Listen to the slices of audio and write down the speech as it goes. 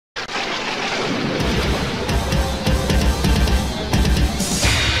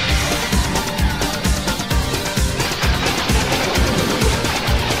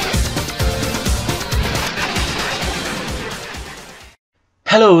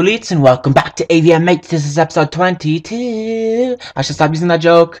Hello, elites, and welcome back to AVM Mates. This is episode 22. I should stop using that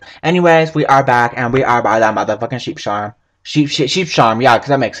joke. Anyways, we are back, and we are by that motherfucking sheep farm. Sheep farm, yeah, because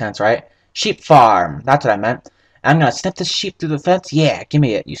that makes sense, right? Sheep farm. That's what I meant. I'm gonna snip this sheep through the fence. Yeah, give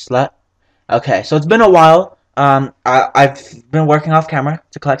me it, you slut. Okay, so it's been a while. I've been working off camera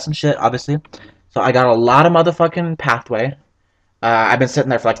to collect some shit, obviously. So I got a lot of motherfucking pathway. I've been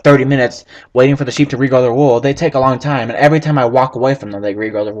sitting there for like 30 minutes waiting for the sheep to regrow their wool. They take a long time, and every time I walk away from them, they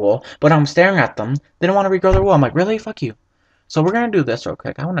regrow their wool. But I'm staring at them. They don't want to regrow their wool. I'm like, really? Fuck you. So we're going to do this real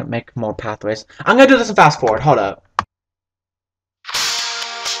quick. I want to make more pathways. I'm going to do this in fast forward. Hold up.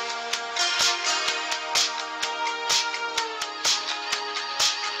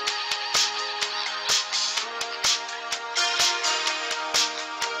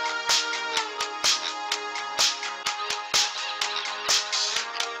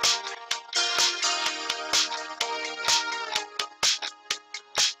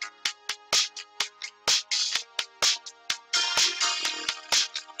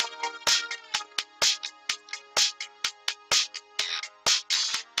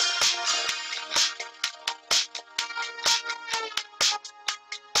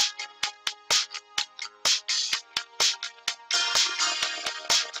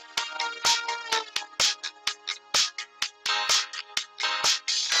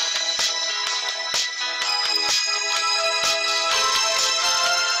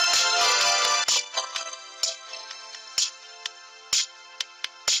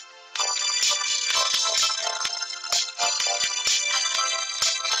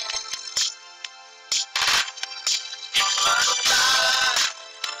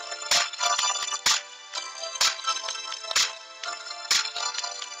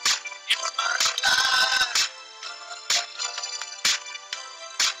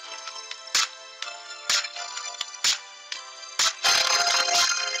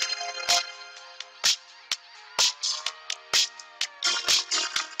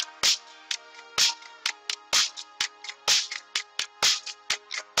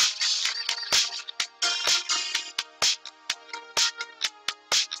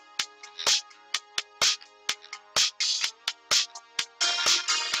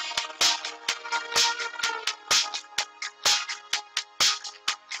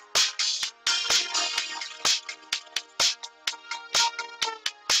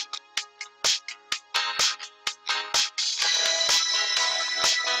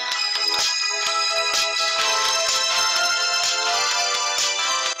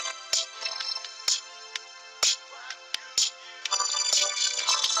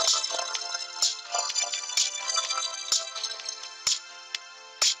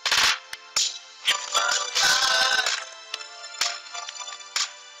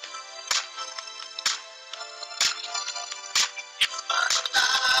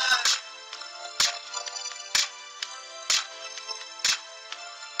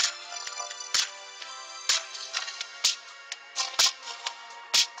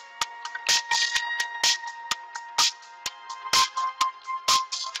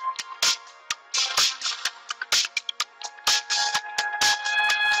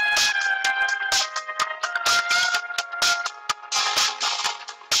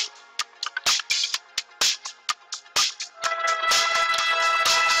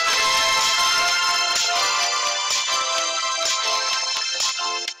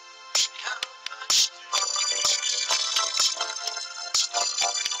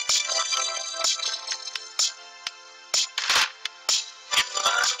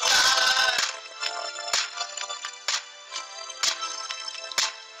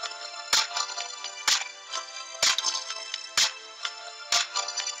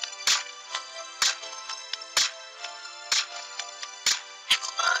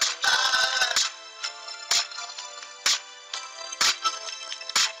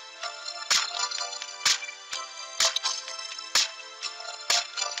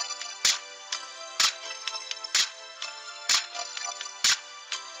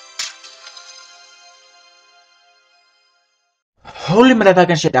 Holy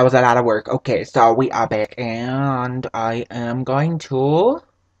motherfucking shit, that was a lot of work. Okay, so we are back, and I am going to...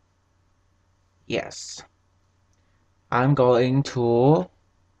 Yes. I'm going to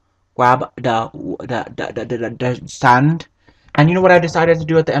grab the sand. And you know what I decided to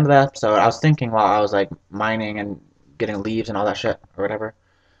do at the end of the episode? I was thinking while I was, like, mining and getting leaves and all that shit, or whatever.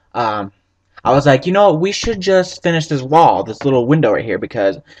 I was like, you know, we should just finish this wall, this little window right here,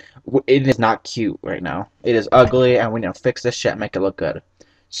 because it is not cute right now. It is ugly, and we need to fix this shit and make it look good.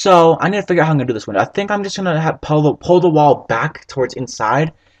 So, I need to figure out how I'm going to do this window. I think I'm just going to pull the wall back towards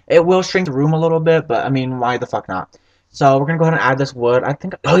inside. It will shrink the room a little bit, but, I mean, why the fuck not? So we're gonna go ahead and add this wood. I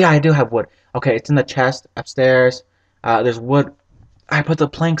think. Oh yeah, I do have wood. Okay, it's in the chest upstairs. There's wood. I put the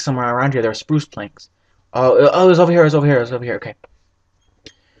planks somewhere around here. There were spruce planks. Oh, it's over here. It's over here. It's over here. Okay.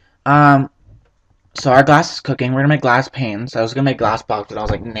 Um. So our glass is cooking. We're gonna make glass panes. I was gonna make glass blocks, but I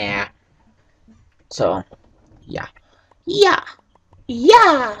was like, nah. So, yeah. Yeah.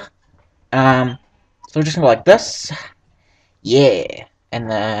 Yeah. So we're just gonna go like this. Yeah. And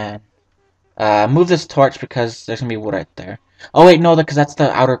then move this torch because there's gonna be wood right there. Oh wait, no, because that's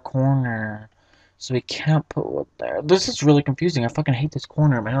the outer corner. So we can't put wood there. This is really confusing. I fucking hate this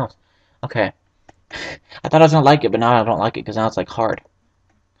corner of my house. Okay. I thought I was gonna like it, but now I don't like it because now it's like hard.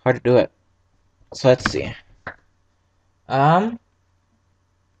 Hard to do it. So let's see. Um.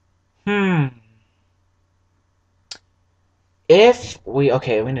 Hmm. If we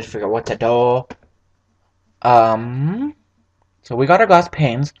we need to figure out what to do. So we got our glass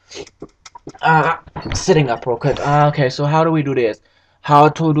panes. Sitting up real quick. Okay, so how do we do this? How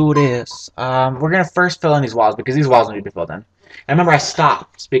to do this? We're gonna first fill in these walls because these walls need to be filled in. And remember, I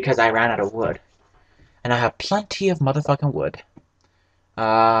stopped because I ran out of wood, and I have plenty of motherfucking wood.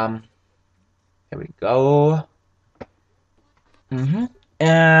 Here we go.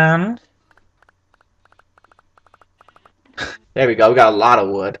 And there we go. We got a lot of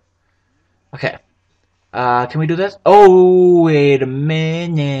wood. Okay. Can we do this? Oh, wait a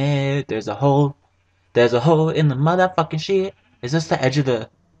minute. There's a hole. There's a hole in the motherfucking shit. Is this the edge of the...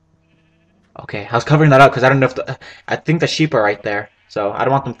 Okay, I was covering that up because I don't know if the... I think the sheep are right there. So, I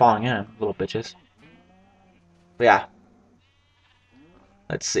don't want them falling in, little bitches. But yeah.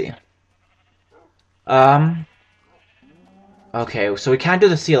 Let's see. Okay, so we can't do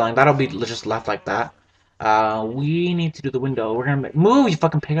the ceiling. That'll be just left like that. We need to do the window. We're gonna... Move, you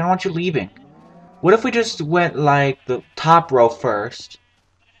fucking pig. I don't want you leaving. What if we just went, like, the top row first?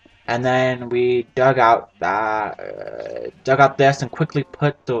 And then we dug out this and quickly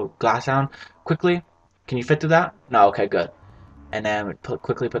put the glass down. Quickly, can you fit through that? No, okay, good. And then we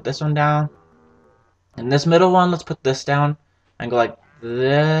quickly put this one down. And this middle one, let's put this down and go like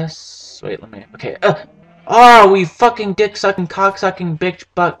this. Wait, let me. Okay. Oh, we fucking dick sucking, cock sucking, bitch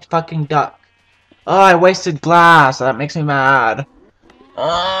butt fucking duck. Oh, I wasted glass. That makes me mad.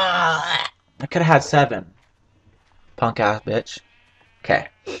 I could have had 7. Punk ass bitch. Okay.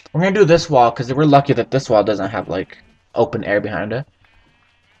 We're gonna do this wall because we're lucky that this wall doesn't have like open air behind it.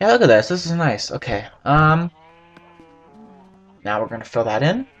 Yeah, look at this. This is nice. Okay. Now we're gonna fill that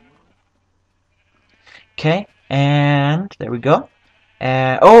in. Okay, and there we go.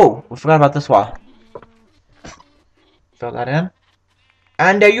 And oh, we forgot about this wall. Fill that in.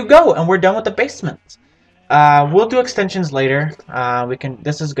 And there you go. And we're done with the basement. We'll do extensions later. We can.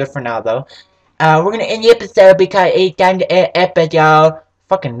 This is good for now, though. We're gonna end the episode because it's time to end episode.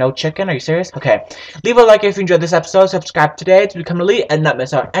 Fucking no chicken. Are you serious? Okay. Leave a like if you enjoyed this episode. Subscribe today to become elite and not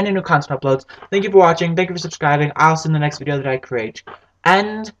miss out any new content uploads. Thank you for watching. Thank you for subscribing. I'll see you in the next video that I create.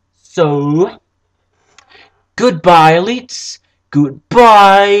 And so, goodbye, elites.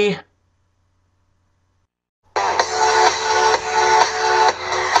 Goodbye.